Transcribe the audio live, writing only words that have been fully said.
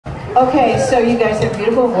Okay, so you guys have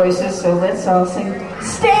beautiful voices, so let's all sing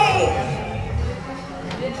Stay!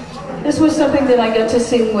 This was something that I got to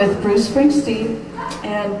sing with Bruce Springsteen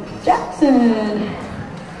and Jackson.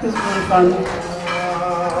 It was really fun.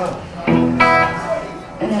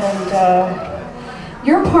 And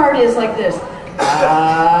your part is like this. Stay!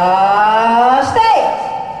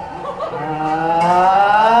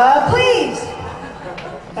 Please!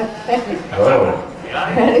 Okay. Oh.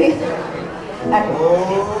 Ready?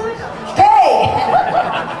 Stay!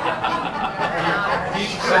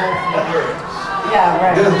 Yeah,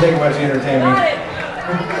 right. It doesn't take much entertainment.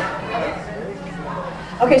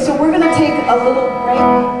 Okay, so we're going to take a little break.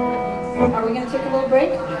 Are we going to take a little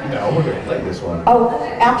break? No, we're going to play this one. Oh,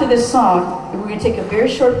 after this song, we're going to take a very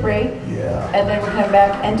short break. Yeah. And then we'll come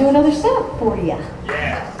back and do another set for you.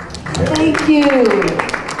 Yeah. Thank you.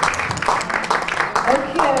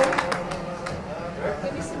 Okay.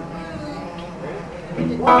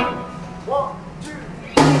 One, two.